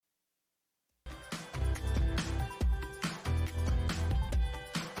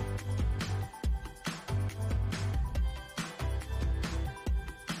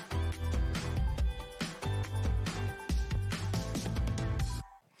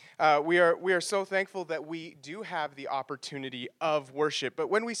We are so thankful that we do have the opportunity of worship. But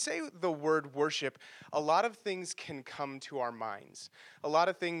when we say the word worship, a lot of things can come to our minds. A lot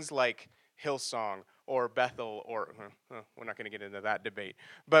of things like Hillsong or Bethel, or we're not going to get into that debate.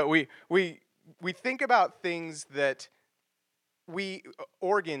 But we think about things that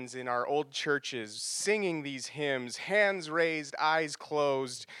organs in our old churches, singing these hymns, hands raised, eyes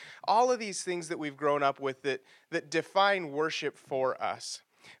closed, all of these things that we've grown up with that define worship for us.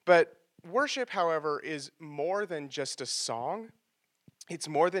 But worship, however, is more than just a song. It's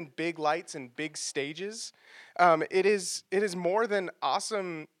more than big lights and big stages. It is more than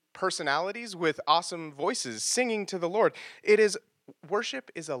awesome personalities with awesome voices singing to the Lord. Worship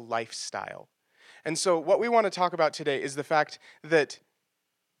is a lifestyle. And so what we want to talk about today is the fact that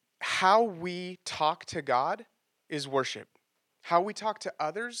how we talk to God is worship. How we talk to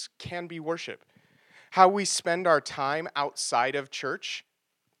others can be worship. How we spend our time outside of church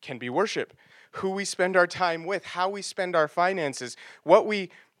can be worship. Who we spend our time with, how we spend our finances, what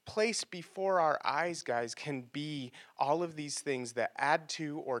we place before our eyes, guys, can be all of these things that add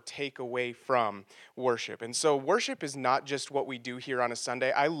to or take away from worship. And so worship is not just what we do here on a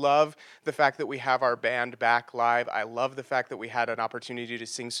Sunday. I love the fact that we have our band back live. I love the fact that we had an opportunity to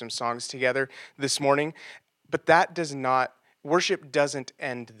sing some songs together this morning. But worship doesn't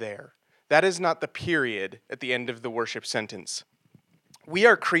end there. That is not the period at the end of the worship sentence. We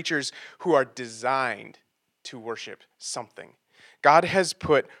are creatures who are designed to worship something. God has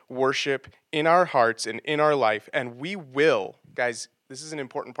put worship in our hearts and in our life, and we will, guys, this is an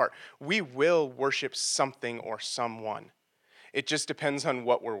important part, we will worship something or someone. It just depends on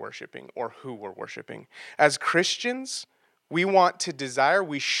what we're worshiping or who we're worshiping. As Christians, we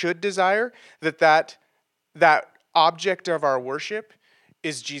should desire that object of our worship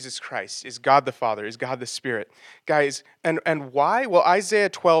is Jesus Christ, is God the Father, is God the Spirit. Guys, and why? Well,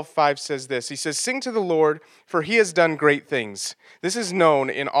 Isaiah 12:5 says this. He says, "Sing to the Lord, for he has done great things. This is known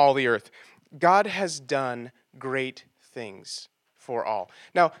in all the earth." God has done great things for all.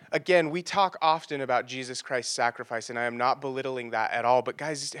 Now, again, we talk often about Jesus Christ's sacrifice, and I am not belittling that at all. But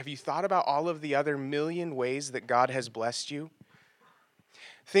guys, have you thought about all of the other million ways that God has blessed you?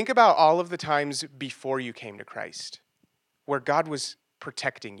 Think about all of the times before you came to Christ, where God was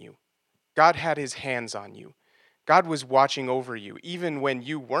protecting you. God had his hands on you. God was watching over you, even when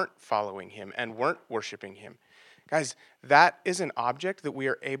you weren't following him and weren't worshiping him. Guys, that is an object that we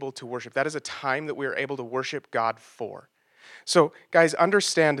are able to worship. That is a time that we are able to worship God for. So, guys,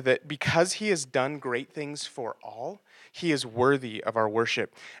 understand that because he has done great things for all, he is worthy of our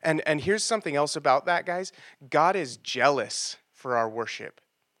worship. And here's something else about that, guys. God is jealous for our worship.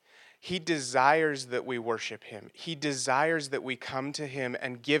 He desires that we worship him. He desires that we come to him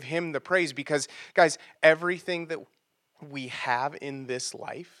and give him the praise because, guys, everything that we have in this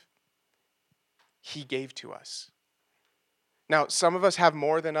life, he gave to us. Now, some of us have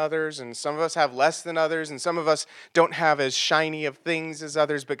more than others, and some of us have less than others, and some of us don't have as shiny of things as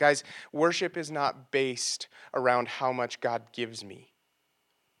others. But guys, worship is not based around how much God gives me.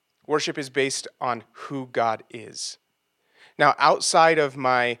 Worship is based on who God is. Now, outside of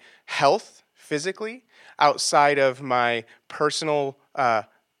my health physically, outside of my personal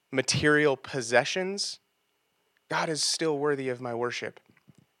material possessions, God is still worthy of my worship.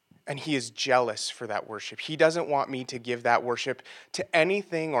 And he is jealous for that worship. He doesn't want me to give that worship to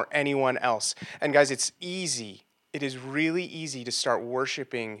anything or anyone else. And guys, it's easy. It is really easy to start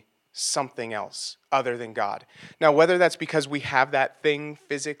worshiping something else other than God. Now, whether that's because we have that thing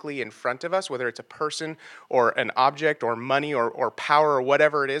physically in front of us, whether it's a person or an object or money or power or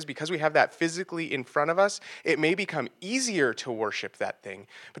whatever it is, because we have that physically in front of us, it may become easier to worship that thing.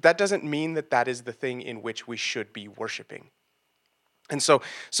 But that doesn't mean that that is the thing in which we should be worshiping. And so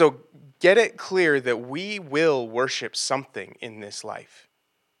get it clear that we will worship something in this life.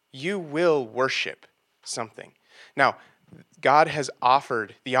 You will worship something. Now, God has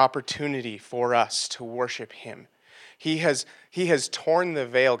offered the opportunity for us to worship him. He has torn the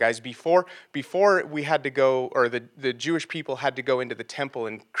veil, guys. Before we had to go, or the Jewish people had to go into the temple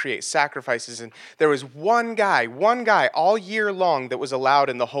and create sacrifices, and there was one guy all year long that was allowed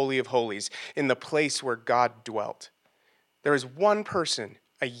in the Holy of Holies, in the place where God dwelt. There was one person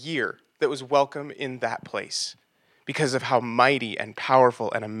a year that was welcome in that place because of how mighty and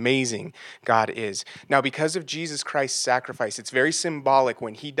powerful and amazing God is. Now, because of Jesus Christ's sacrifice, it's very symbolic.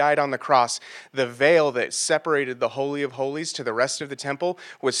 When he died on the cross, the veil that separated the Holy of Holies to the rest of the temple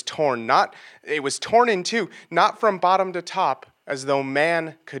was torn. It was torn in two, not from bottom to top, as though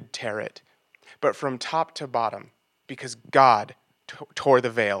man could tear it, but from top to bottom, because God tore the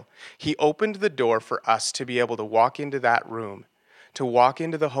veil. He opened the door for us to be able to walk into that room, to walk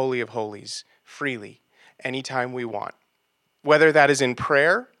into the Holy of Holies freely anytime we want, whether that is in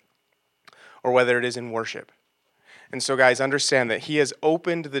prayer or whether it is in worship. And so, guys, understand that he has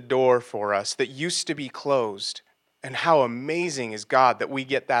opened the door for us that used to be closed. And how amazing is God that we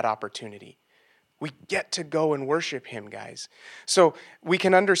get that opportunity. We get to go and worship him, guys. So we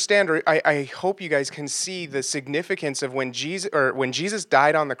can understand, or I hope you guys can see the significance of when Jesus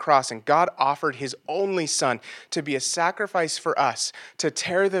died on the cross and God offered his only son to be a sacrifice for us, to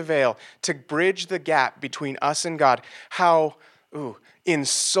tear the veil, to bridge the gap between us and God. How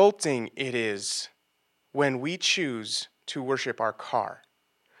insulting it is when we choose to worship our car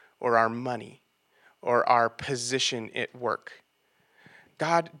or our money or our position at work.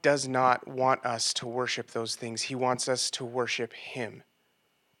 God does not want us to worship those things. He wants us to worship him.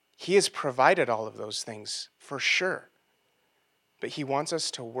 He has provided all of those things for sure. But he wants us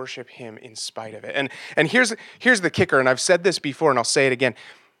to worship him in spite of it. And here's the kicker, and I've said this before and I'll say it again.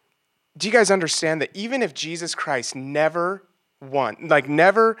 Do you guys understand that even if Jesus Christ never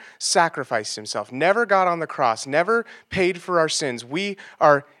sacrificed himself, never got on the cross, never paid for our sins,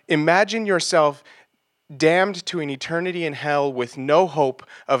 imagine yourself damned to an eternity in hell with no hope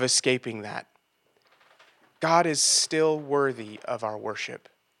of escaping that. God is still worthy of our worship.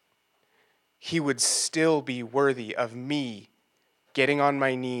 He would still be worthy of me getting on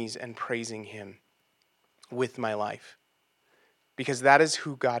my knees and praising him with my life, because that is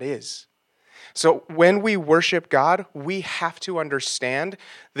who God is. So when we worship God, we have to understand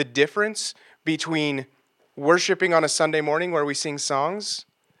the difference between worshiping on a Sunday morning where we sing songs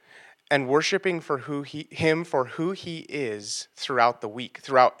and worshiping for him for who he is throughout the week,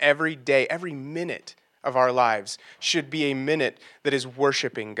 throughout every day, every minute of our lives should be a minute that is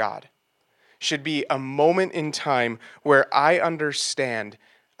worshiping God. Should be a moment in time where I understand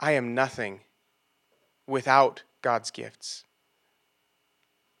I am nothing without God's gifts.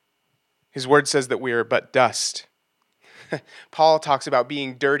 His word says that we are but dust. Paul talks about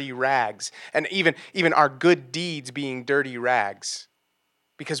being dirty rags, and even our good deeds being dirty rags,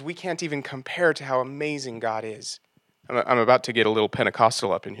 because we can't even compare to how amazing God is. I'm about to get a little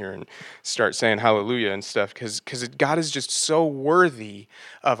Pentecostal up in here and start saying hallelujah and stuff, because God is just so worthy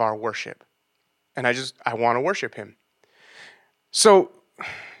of our worship. And I want to worship him. So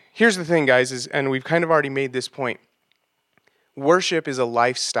here's the thing, guys, and we've kind of already made this point. Worship is a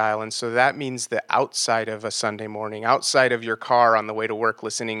lifestyle, and so that means that outside of a Sunday morning, outside of your car on the way to work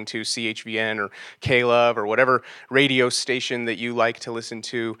listening to CHVN or K-Love or whatever radio station that you like to listen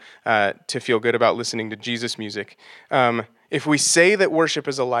to feel good about listening to Jesus music, if we say that worship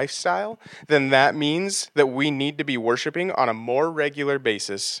is a lifestyle, then that means that we need to be worshiping on a more regular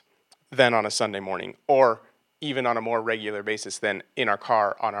basis than on a Sunday morning, or even on a more regular basis than in our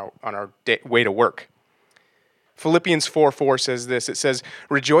car on our way to work. Philippians 4:4 says this. It says,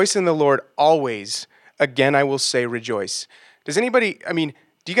 "Rejoice in the Lord always. Again, I will say rejoice." Do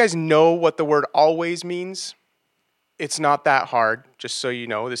you guys know what the word always means? It's not that hard, just so you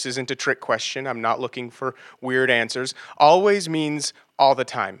know. This isn't a trick question. I'm not looking for weird answers. Always means all the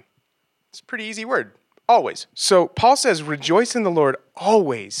time. It's a pretty easy word, always. So Paul says, "Rejoice in the Lord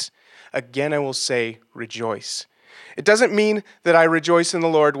always. Again, I will say rejoice." It doesn't mean that I rejoice in the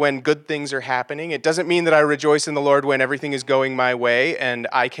Lord when good things are happening. It doesn't mean that I rejoice in the Lord when everything is going my way and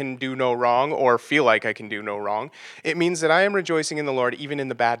I can do no wrong or feel like I can do no wrong. It means that I am rejoicing in the Lord even in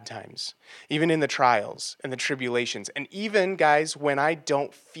the bad times, even in the trials and the tribulations, and even, guys, when I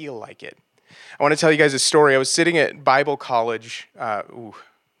don't feel like it. I want to tell you guys a story. I was sitting at Bible college.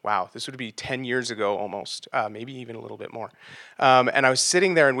 This would be 10 years ago almost, maybe even a little bit more. And I was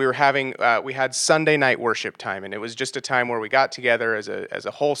sitting there, and we had Sunday night worship time, and it was just a time where we got together as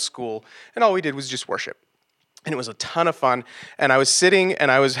a whole school, and all we did was just worship. And it was a ton of fun. And I was sitting,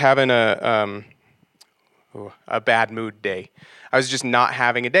 and I was having a bad mood day. I was just not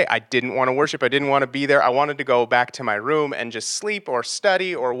having a day. I didn't want to worship. I didn't want to be there. I wanted to go back to my room and just sleep or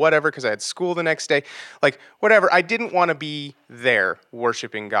study or whatever, because I had school the next day. Like, whatever. I didn't want to be there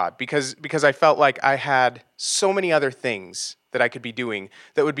worshiping God because I felt like I had so many other things that I could be doing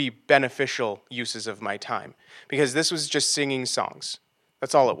that would be beneficial uses of my time, because this was just singing songs.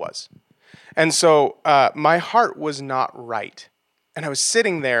 That's all it was. And so my heart was not right. And I was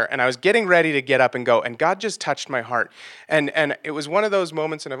sitting there, and I was getting ready to get up and go, and God just touched my heart. And it was one of those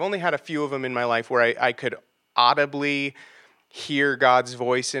moments, and I've only had a few of them in my life, where I could audibly hear God's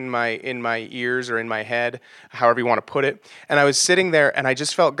voice in my ears or in my head, however you want to put it. And I was sitting there, and I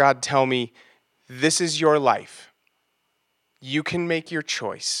just felt God tell me, this is your life. You can make your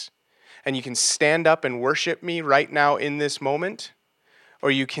choice. And you can stand up and worship me right now in this moment,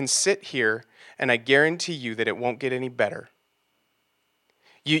 or you can sit here, and I guarantee you that it won't get any better.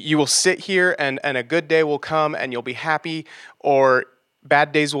 You will sit here and a good day will come and you'll be happy, or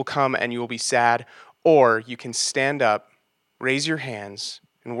bad days will come and you will be sad, or you can stand up, raise your hands,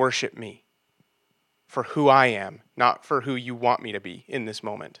 and worship me for who I am, not for who you want me to be in this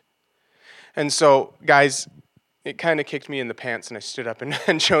moment. And so, guys, it kind of kicked me in the pants, and I stood up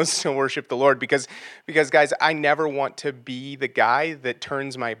and chose to worship the Lord because, guys, I never want to be the guy that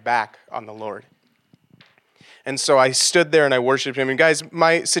turns my back on the Lord. And so I stood there and I worshiped him. And guys,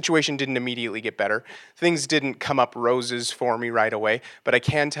 my situation didn't immediately get better. Things didn't come up roses for me right away. But I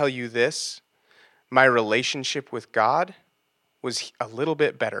can tell you this, my relationship with God was a little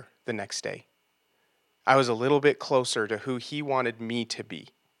bit better the next day. I was a little bit closer to who he wanted me to be.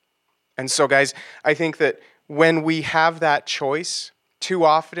 And so, guys, I think that when we have that choice, too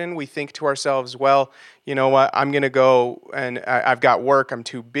often we think to ourselves, well, you know what, I'm going to go and I've got work, I'm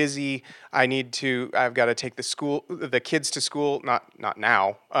too busy, I've got to take the kids to school, not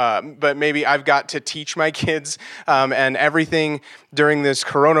now, but maybe I've got to teach my kids, and everything during this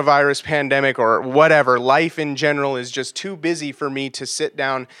coronavirus pandemic or whatever, life in general is just too busy for me to sit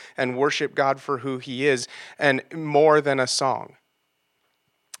down and worship God for who he is, and more than a song.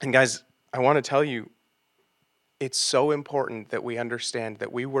 And guys, I want to tell you, it's so important that we understand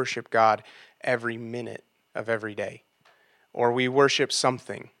that we worship God every minute of every day, or we worship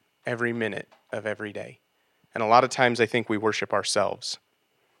something every minute of every day. And a lot of times I think we worship ourselves.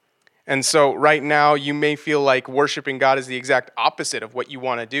 And so right now you may feel like worshiping God is the exact opposite of what you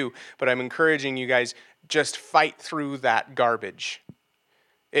want to do, but I'm encouraging you guys, just fight through that garbage.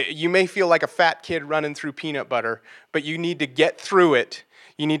 You may feel like a fat kid running through peanut butter, but you need to get through it.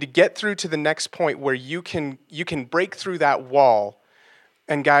 You need to get through to the next point where you can break through that wall.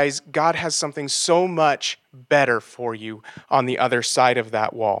 And guys, God has something so much better for you on the other side of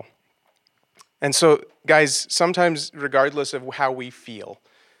that wall. And so, guys, sometimes regardless of how we feel,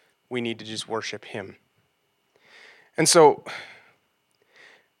 we need to just worship him. And so,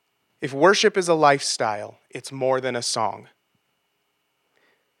 if worship is a lifestyle, it's more than a song.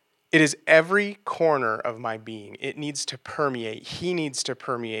 It is every corner of my being. It needs to permeate. He needs to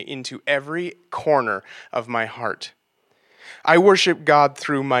permeate into every corner of my heart. I worship God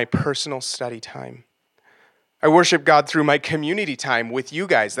through my personal study time. I worship God through my community time with you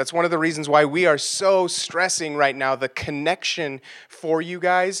guys. That's one of the reasons why we are so stressing right now. The connection for you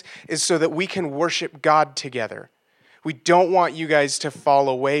guys is so that we can worship God together. We don't want you guys to fall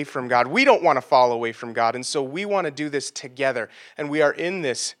away from God. We don't want to fall away from God. And so we want to do this together. And we are in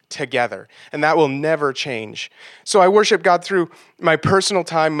this together. And that will never change. So I worship God through my personal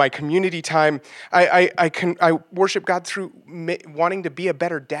time, my community time. I worship God through wanting to be a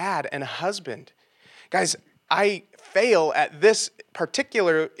better dad and a husband. Guys, I fail at this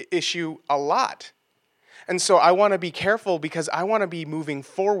particular issue a lot. And so I want to be careful because I want to be moving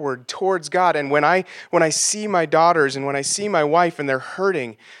forward towards God. And when I see my daughters and when I see my wife and they're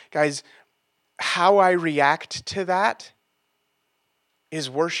hurting, guys, how I react to that is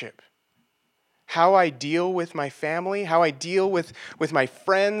worship. How I deal with my family, how I deal with my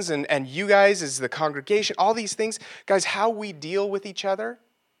friends and you guys as the congregation, all these things, guys, how we deal with each other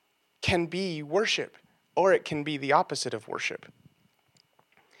can be worship, or it can be the opposite of worship.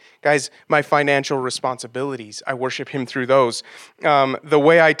 Guys, my financial responsibilities, I worship him through those. The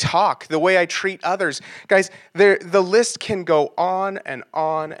way I talk, the way I treat others. Guys, the list can go on and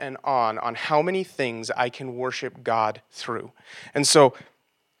on and on how many things I can worship God through. And so,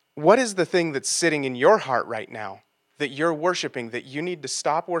 what is the thing that's sitting in your heart right now that you're worshiping, that you need to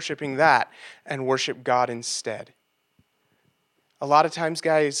stop worshiping that and worship God instead? A lot of times,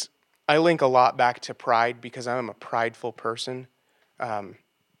 guys, I link a lot back to pride because I'm a prideful person.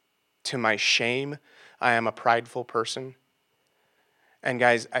 To my shame, I am a prideful person. And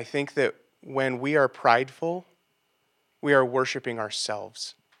guys, I think that when we are prideful, we are worshiping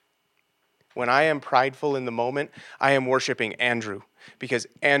ourselves. When I am prideful in the moment, I am worshiping Andrew because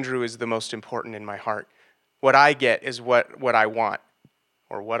Andrew is the most important in my heart. What I get is what I want,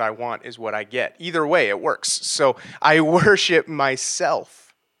 or what I want is what I get. Either way, it works. So I worship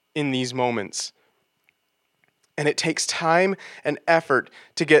myself in these moments. And it takes time and effort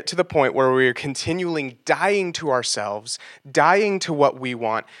to get to the point where we are continually dying to ourselves, dying to what we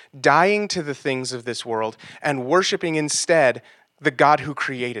want, dying to the things of this world, and worshiping instead the God who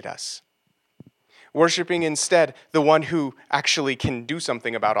created us. Worshiping instead the one who actually can do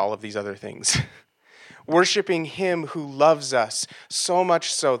something about all of these other things. Worshiping him who loves us so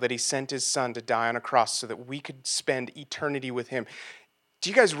much so that he sent his son to die on a cross so that we could spend eternity with him. Do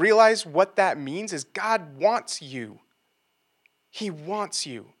you guys realize what that means? Is God wants you. He wants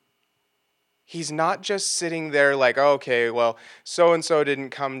you. He's not just sitting there like, oh, okay, well, so-and-so didn't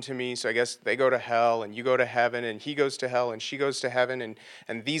come to me, so I guess they go to hell, and you go to heaven, and he goes to hell, and she goes to heaven,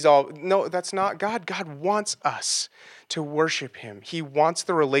 and these all... No, that's not God. God wants us to worship him. He wants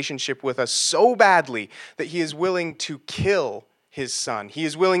the relationship with us so badly that he is willing to kill his son. He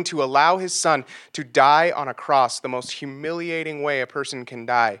is willing to allow his son to die on a cross, the most humiliating way a person can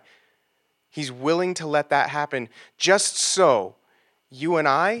die. He's willing to let that happen just so you and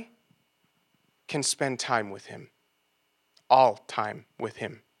I can spend time with him. All time with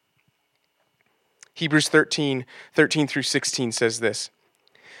him. Hebrews 13 through 16 says this.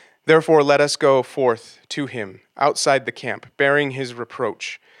 Therefore let us go forth to him outside the camp, bearing his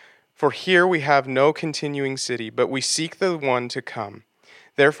reproach. For here we have no continuing city, but we seek the one to come.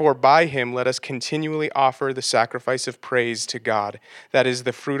 Therefore by him let us continually offer the sacrifice of praise to God, that is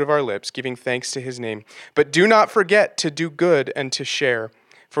the fruit of our lips, giving thanks to his name. But do not forget to do good and to share,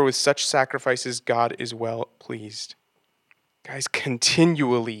 for with such sacrifices God is well pleased. Guys,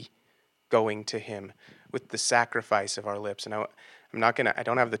 continually going to him with the sacrifice of our lips. And I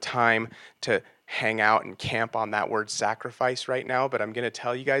don't have the time to hang out and camp on that word sacrifice right now, but I'm going to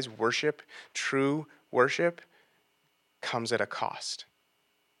tell you guys, worship, true worship, comes at a cost.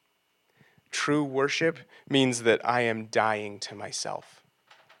 True worship means that I am dying to myself.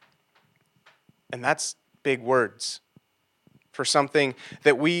 And that's big words for something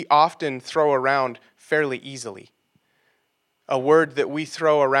that we often throw around fairly easily. A word that we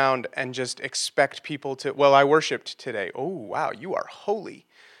throw around and just expect people to, well, I worshiped today. Oh, wow, you are holy.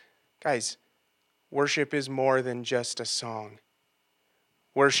 Guys, worship is more than just a song.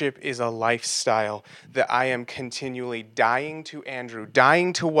 Worship is a lifestyle that I am continually dying to Andrew,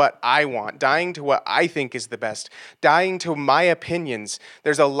 dying to what I want, dying to what I think is the best, dying to my opinions.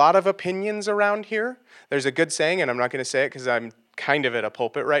 There's a lot of opinions around here. There's a good saying, and I'm not going to say it because I'm kind of at a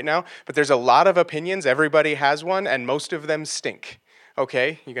pulpit right now, but there's a lot of opinions. Everybody has one, and most of them stink.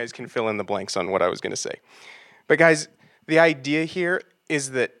 Okay? You guys can fill in the blanks on what I was going to say. But guys, the idea here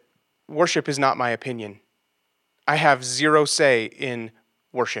is that worship is not my opinion. I have zero say in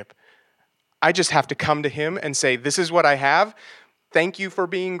worship. I just have to come to him and say, this is what I have. Thank you for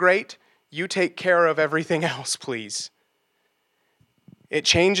being great. You take care of everything else, please. It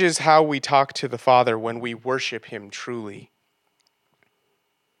changes how we talk to the Father when we worship him truly.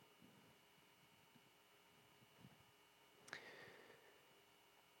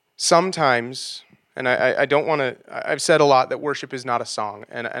 Sometimes, and I don't want to, I've said a lot that worship is not a song,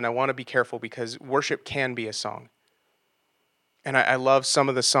 and I want to be careful because worship can be a song. And I love some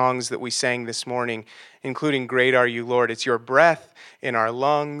of the songs that we sang this morning, including Great Are You, Lord. It's your breath in our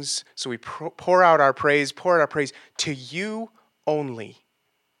lungs. So we pour out our praise to you only.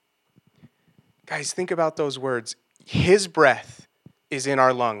 Guys, think about those words. His breath is in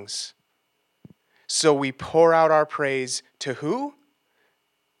our lungs. So we pour out our praise to who?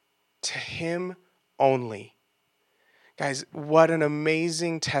 To him only. Guys, what an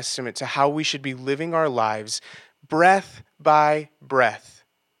amazing testament to how we should be living our lives, breath by breath,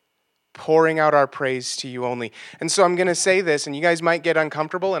 pouring out our praise to you only. And so I'm going to say this, and you guys might get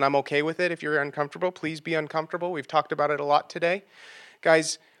uncomfortable, and I'm okay with it. If you're uncomfortable, please be uncomfortable. We've talked about it a lot today.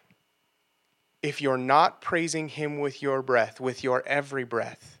 Guys, if you're not praising him with your breath, with your every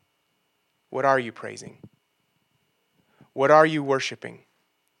breath, what are you praising? What are you worshiping?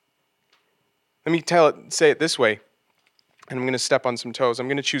 Let me say it this way, and I'm going to step on some toes. I'm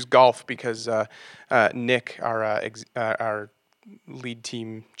going to choose golf because Nick, our lead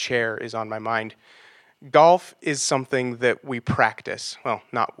team chair, is on my mind. Golf is something that we practice. Well,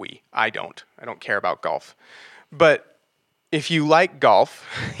 not we. I don't care about golf. But if you like golf,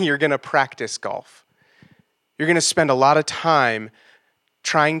 you're going to practice golf. You're going to spend a lot of time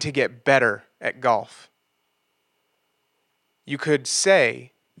trying to get better at golf. You could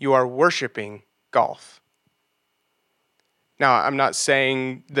say you are worshiping golf. Now, I'm not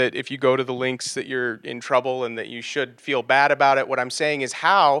saying that if you go to the links that you're in trouble and that you should feel bad about it. What I'm saying is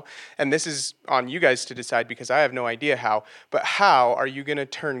how, and this is on you guys to decide because I have no idea how, but how are you going to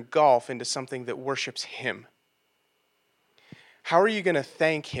turn golf into something that worships him? How are you going to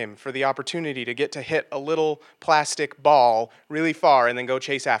thank him for the opportunity to get to hit a little plastic ball really far and then go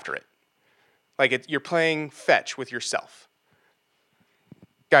chase after it? Like you're playing fetch with yourself.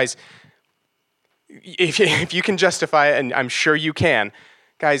 Guys, if you can justify it, and I'm sure you can,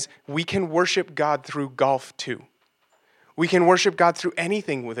 guys, we can worship God through golf too. We can worship God through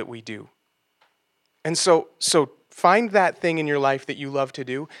anything that we do. And so find that thing in your life that you love to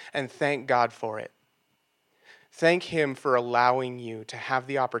do and thank God for it. Thank him for allowing you to have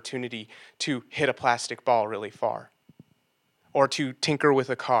the opportunity to hit a plastic ball really far, or to tinker with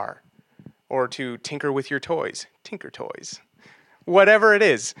a car, or to tinker with your toys, tinker toys. Whatever it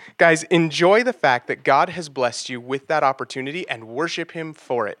is, guys, enjoy the fact that God has blessed you with that opportunity and worship him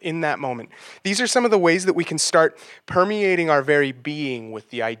for it in that moment. These are some of the ways that we can start permeating our very being with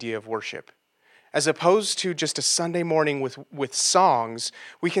the idea of worship. As opposed to just a Sunday morning with songs,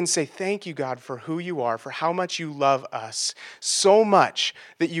 we can say, thank you, God, for who you are, for how much you love us, so much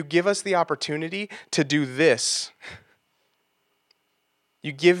that you give us the opportunity to do this.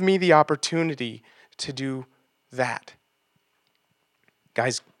 You give me the opportunity to do that.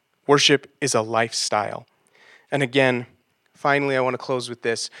 Guys, worship is a lifestyle. And again, finally, I want to close with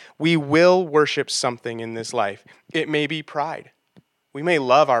this. We will worship something in this life. It may be pride. We may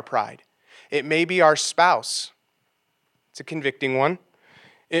love our pride. It may be our spouse. It's a convicting one.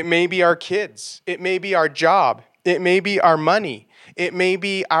 It may be our kids. It may be our job. It may be our money. It may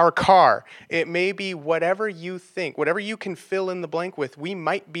be our car. It may be whatever you think, whatever you can fill in the blank with, we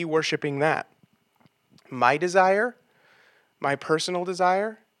might be worshiping that. My desire, my personal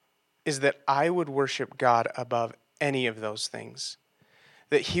desire, is that I would worship God above any of those things.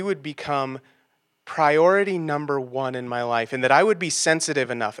 That he would become priority number one in my life, and that I would be sensitive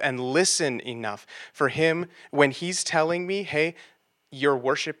enough and listen enough for him when he's telling me, hey, you're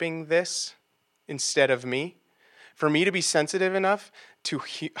worshiping this instead of me. For me to be sensitive enough to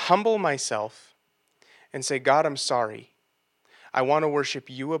humble myself and say, God, I'm sorry. I want to worship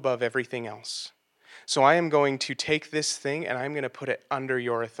you above everything else. So I am going to take this thing and I'm going to put it under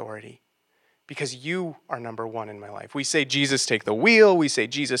your authority because you are number one in my life. We say, Jesus, take the wheel. We say,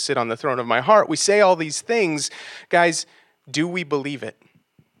 Jesus, sit on the throne of my heart. We say all these things. Guys, do we believe it?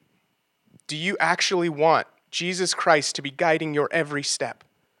 Do you actually want Jesus Christ to be guiding your every step?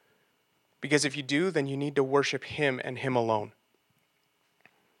 Because if you do, then you need to worship him and him alone.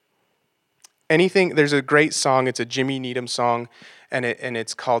 There's a great song, it's a Jimmy Needham song, and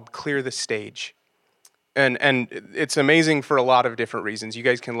it's called Clear the Stage. And it's amazing for a lot of different reasons. You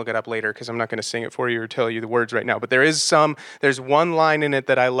guys can look it up later because I'm not going to sing it for you or tell you the words right now. But there's one line in it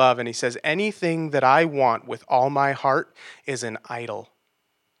that I love, and he says, anything that I want with all my heart is an idol.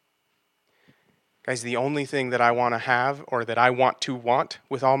 Guys, the only thing that I want to have or that I want to want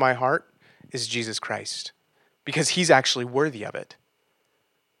with all my heart is Jesus Christ, because he's actually worthy of it.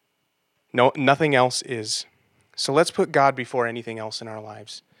 No, nothing else is. So let's put God before anything else in our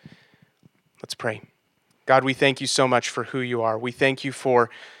lives. Let's pray. God, we thank you so much for who you are. We thank you for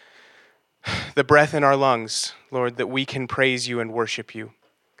the breath in our lungs, Lord, that we can praise you and worship you.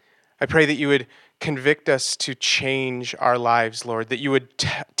 I pray that you would convict us to change our lives, Lord, that you would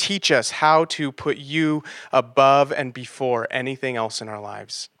teach us how to put you above and before anything else in our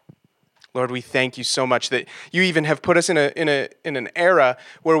lives. Lord, we thank you so much that you even have put us in an era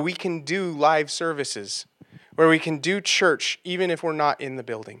where we can do live services, where we can do church even if we're not in the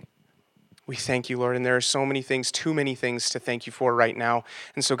building. We thank you, Lord, and there are so many things, too many things to thank you for right now.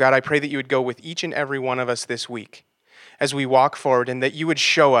 And so, God, I pray that you would go with each and every one of us this week as we walk forward, and that you would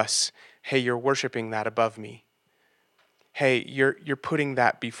show us, hey, you're worshiping that above me. Hey, you're putting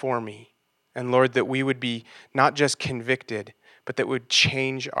that before me. And Lord, that we would be not just convicted, but that would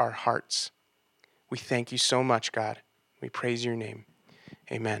change our hearts. We thank you so much, God. We praise your name.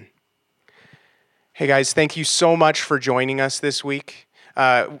 Amen. Hey, guys, thank you so much for joining us this week.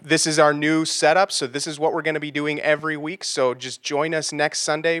 This is our new setup, so this is what we're going to be doing every week. So just join us next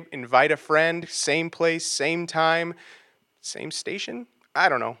Sunday. Invite a friend. Same place, same time, same station. I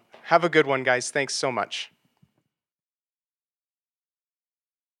don't know. Have a good one, guys. Thanks so much.